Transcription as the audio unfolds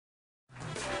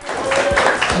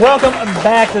Welcome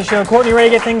back to the show. Courtney, ready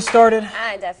to get things started?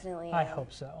 I definitely am. I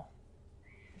hope so.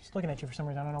 Just looking at you for some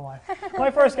reason. I don't know why.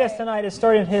 My first guest tonight is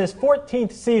starting his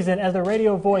 14th season as the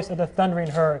radio voice of the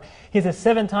Thundering Herd. He's a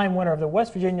 7-time winner of the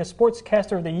West Virginia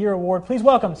Sportscaster of the Year Award. Please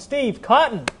welcome Steve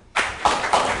Cotton.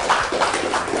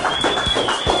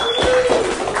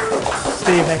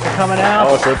 Steve, thanks for coming out.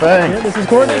 Oh, sure thing. Yeah, this is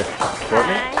Courtney.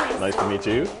 Courtney, Hi. nice to meet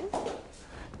you.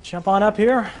 Jump on up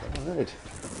here. All right.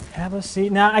 Have a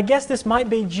seat. Now, I guess this might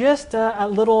be just a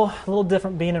little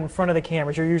different being in front of the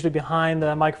cameras. You're usually behind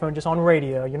the microphone just on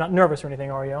radio. You're not nervous or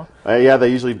anything, are you? Yeah, they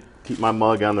usually keep my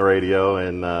mug on the radio,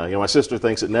 and you know, my sister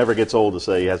thinks it never gets old to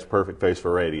say he has a perfect face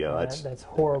for radio. That's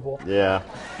horrible. Yeah.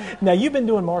 Now, you've been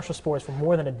doing martial sports for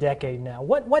more than a decade now.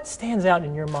 What stands out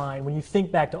in your mind when you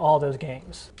think back to all those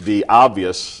games? The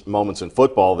obvious moments in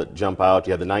football that jump out,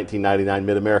 you had the 1999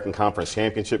 Mid-American Conference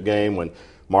Championship game when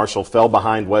Marshall fell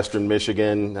behind Western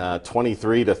Michigan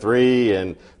 23-3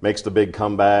 and makes the big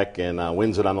comeback and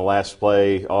wins it on the last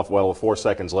play off, with 4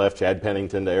 seconds left. Chad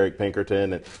Pennington to Eric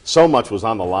Pinkerton. And so much was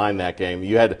on the line that game.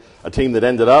 You had a team that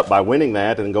ended up by winning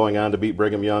that and going on to beat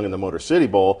Brigham Young in the Motor City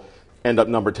Bowl, end up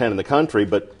number 10 in the country.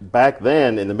 But back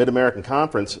then in the Mid-American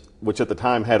Conference, which at the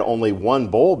time had only one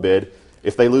bowl bid,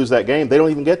 if they lose that game, they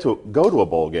don't even get to go to a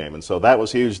bowl game. And so that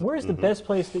was huge. Where's the best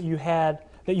place that you've been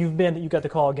that you got to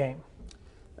call a game?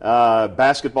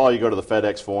 Basketball, you go to the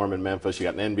FedEx Forum in Memphis. You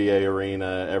got an NBA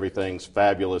arena. Everything's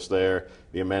fabulous there.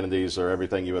 The amenities are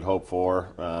everything you would hope for.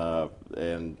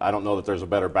 And I don't know that there's a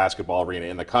better basketball arena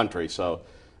in the country. So,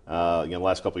 you know, the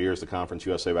last couple of years, the Conference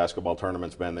USA basketball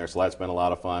tournament's been there. So that's been a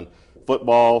lot of fun.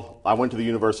 Football, I went to the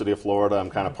University of Florida.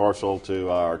 I'm kind of partial to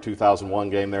our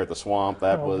 2001 game there at the Swamp.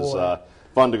 That was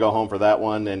fun to go home for that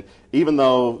one. And even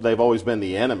though they've always been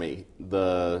the enemy,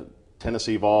 the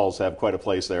Tennessee Vols have quite a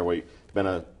place there. We've been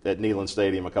at Neyland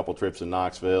Stadium a couple trips in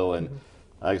Knoxville, and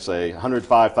like I say,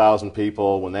 105,000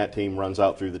 people. When that team runs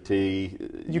out through the tee,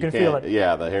 you can feel it.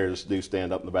 Yeah, the hairs do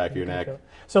stand up in the back of your neck.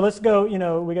 So let's go. You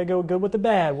know, we got to go good with the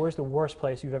bad. Where's the worst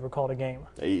place you've ever called a game?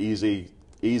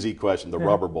 Easy question. The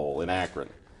Rubber Bowl in Akron.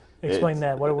 Explain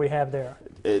that. What do we have there?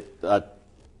 A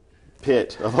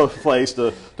pit of a place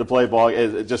to play ball.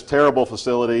 Just terrible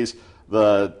facilities.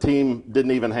 The team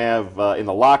didn't even have, in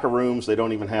the locker rooms, they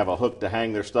don't even have a hook to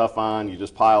hang their stuff on. You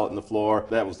just pile it in the floor.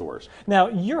 That was the worst. Now,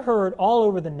 you're heard all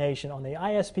over the nation on the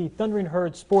ISP Thundering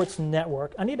Herd Sports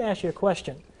Network. I need to ask you a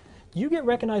question. Do you get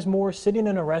recognized more sitting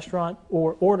in a restaurant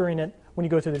or ordering it when you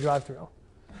go through the drive-thru?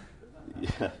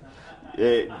 Yeah.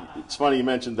 It's funny you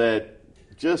mentioned that.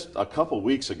 Just a couple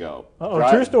weeks ago.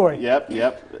 True story. Yep.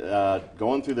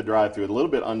 Going through the drive-thru, a little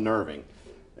bit unnerving.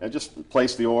 I just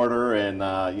place the order, and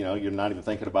you know, you're not even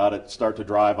thinking about it. Start to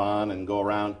drive on and go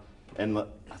around, and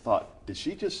I thought, did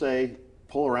she just say,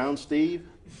 "Pull around, Steve"?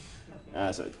 And I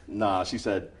said, "Nah." She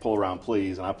said, "Pull around,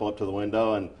 please." And I pull up to the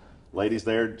window, and lady's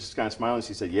there, just kind of smiling.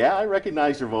 She said, "Yeah, I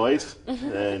recognize your voice."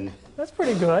 And that's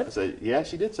pretty good. I said, "Yeah,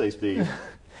 she did say Steve."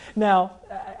 Now,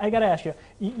 I got to ask you.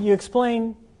 You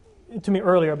explained to me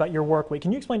earlier about your work week.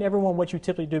 Can you explain to everyone what you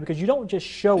typically do? Because you don't just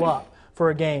show up for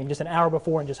a game just an hour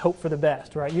before and just hope for the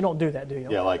best, right? You don't do that, do you?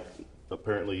 Yeah, like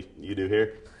apparently you do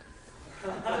here.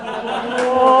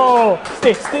 Oh,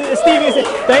 Steve,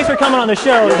 thanks for coming on the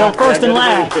show. Yeah, first and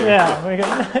last.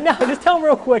 Yeah. Now, just tell them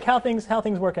real quick how things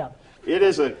work out. It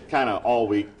is a kind of all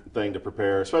week thing to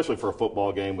prepare, especially for a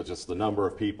football game with just the number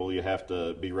of people you have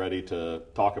to be ready to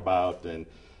talk about, and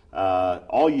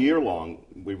all year long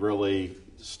we really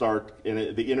start,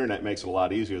 and the internet makes it a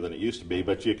lot easier than it used to be,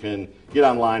 but you can get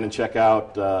online and check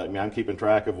out, I mean, I'm keeping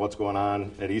track of what's going on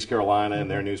at East Carolina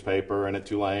and their newspaper, and at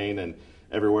Tulane and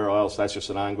everywhere else. That's just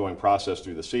an ongoing process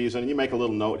through the season. And you make a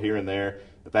little note here and there.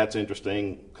 If that's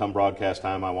interesting, come broadcast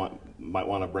time, might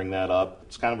want to bring that up.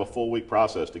 It's kind of a full week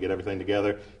process to get everything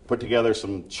together, put together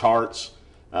some charts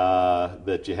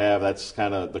that you have. That's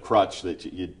kind of the crutch, that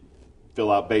you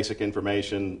fill out basic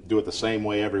information, do it the same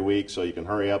way every week so you can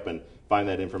hurry up and find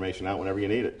that information out whenever you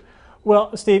need it.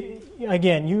 Well, Steve,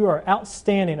 again, you are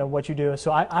outstanding at what you do,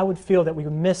 so I would feel that we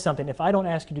would miss something if I don't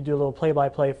ask you to do a little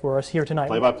play-by-play for us here tonight.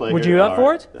 Play-by-play. Would you up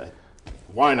for it?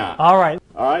 Why not? All right.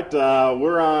 All right,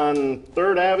 we're on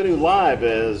 3rd Avenue Live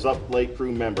as Up Late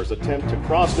crew members attempt to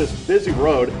cross this busy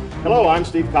road. Hello, I'm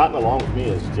Steve Cotton. Along with me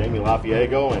is Jamie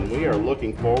LoFiego, and we are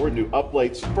looking forward to Up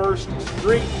Late's first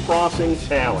street crossing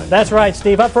challenge. That's right,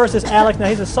 Steve. Up first is Alex. Now,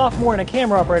 he's a sophomore and a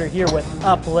camera operator here with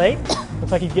Up Late.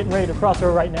 Looks like he's getting ready to cross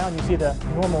over right now, and you see the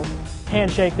normal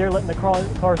handshake there, letting the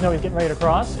cars know he's getting ready to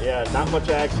cross. Yeah, not much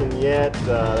action yet.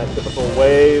 That typical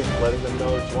wave, letting them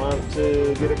know that you want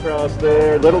to get across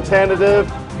there. Little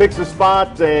tentative, picks a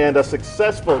spot, and a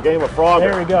successful game of Frogger.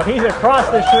 There we go. He's across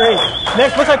the street.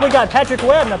 Next, looks like we got Patrick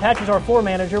Webb. Now, Patrick's our floor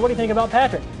manager. What do you think about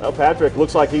Patrick? Well, Patrick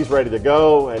looks like he's ready to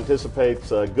go,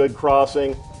 anticipates a good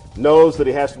crossing, knows that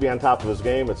he has to be on top of his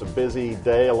game. It's a busy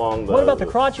day along the... What about the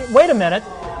crotch? Wait a minute.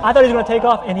 I thought he was going to take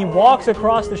off, and he walks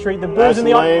across the street. The booze in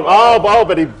the... lame. Oh,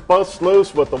 but he busts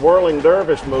loose with the whirling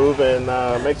dervish move and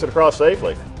makes it across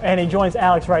safely. And he joins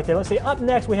Alex right there. Let's see. Up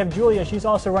next, we have Julia. She's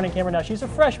also running camera now. She's a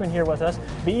freshman here with us.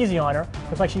 Be easy on her.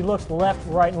 Looks like she looks left,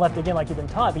 right, and left again like you've been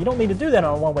taught. But you don't need to do that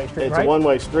on a one-way street, It's right? a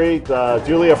one-way street.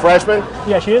 Julia, freshman?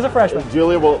 Yeah, she is a freshman.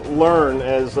 Julia will learn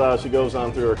as she goes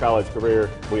on through her college career,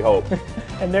 we hope.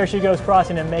 And there she goes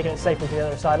crossing and making it safely to the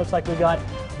other side. Looks like we got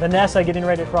Vanessa getting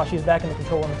ready to cross. She's back in the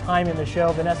control room, timing the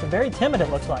show. Vanessa, very timid, it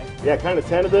looks like. Yeah, kind of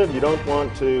tentative. You don't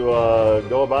want to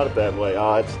go about it that way.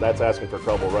 That's asking for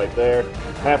trouble right there.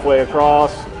 Halfway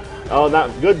across. Oh, not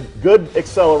good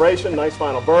acceleration. Nice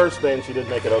final burst, and she did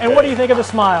make it okay. And what do you think of the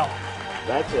smile?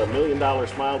 That's $1 million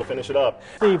smile to finish it up.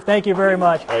 Steve, thank you very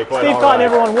much. Hey, Steve Cotton,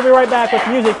 everyone. We'll be right back with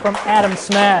music from Adam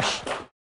Smash.